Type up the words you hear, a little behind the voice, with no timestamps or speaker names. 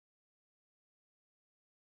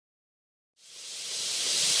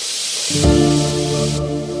Back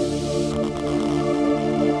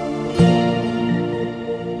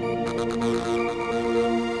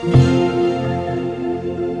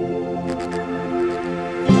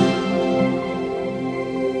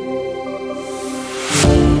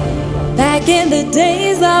in the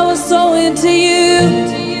days I was so into you.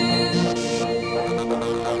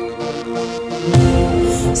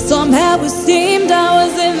 Somehow it seemed I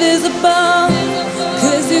was invisible,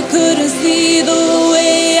 'cause you couldn't see the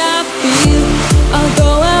way I feel. I'll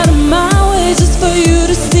go out of my way just for you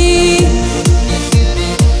to see.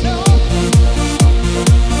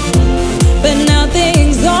 But now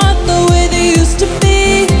things aren't the way they used to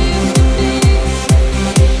be.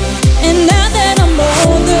 And now that I'm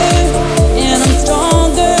older and I'm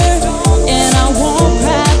stronger, and I won't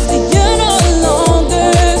cry for you no longer.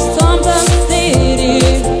 Sometimes I sit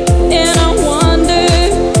here and I wonder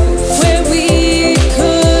where we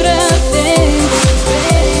could have been.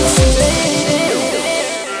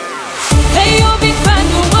 Hey, you'll be fine,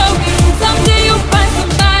 don't worry. Someday you'll find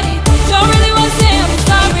somebody. Don't really want to say I'm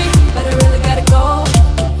sorry, but I really gotta go.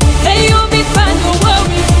 Hey, you'll be fine, don't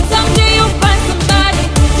worry. Someday you'll find somebody.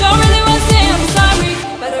 Don't really want to say I'm sorry,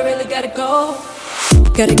 but I really gotta go.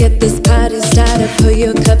 Gotta get this party started, put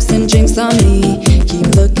your cups and drinks on me. Keep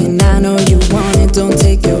looking, I know you want it, don't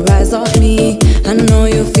take your eyes off me. I know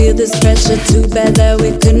you feel this pressure, too bad that we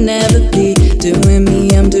could never be. Doing me,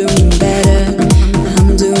 I'm doing better,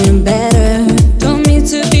 I'm doing better. Don't mean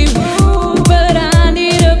to be rude, but I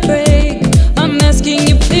need a break. I'm asking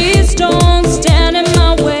you, please don't stand in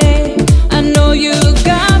my way. I know you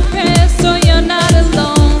got friends, so you're not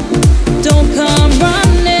alone. Don't come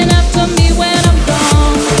running after me when I'm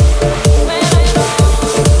gone. When I'm gone,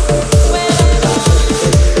 when I'm gone,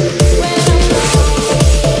 when I'm gone,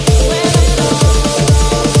 when I'm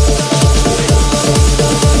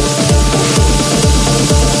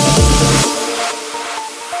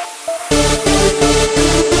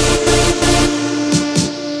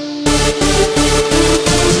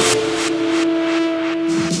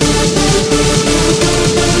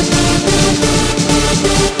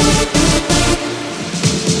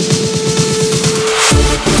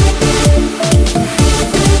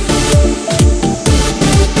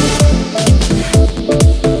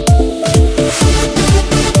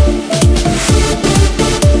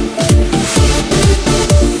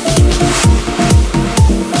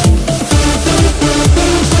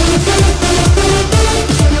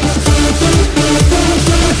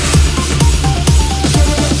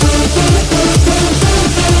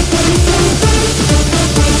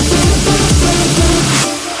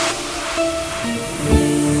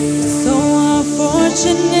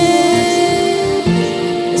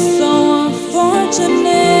It's so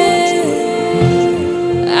unfortunate.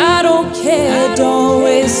 I don't care, don't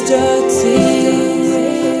waste your tears,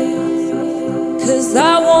 'cause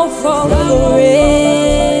I won't fall.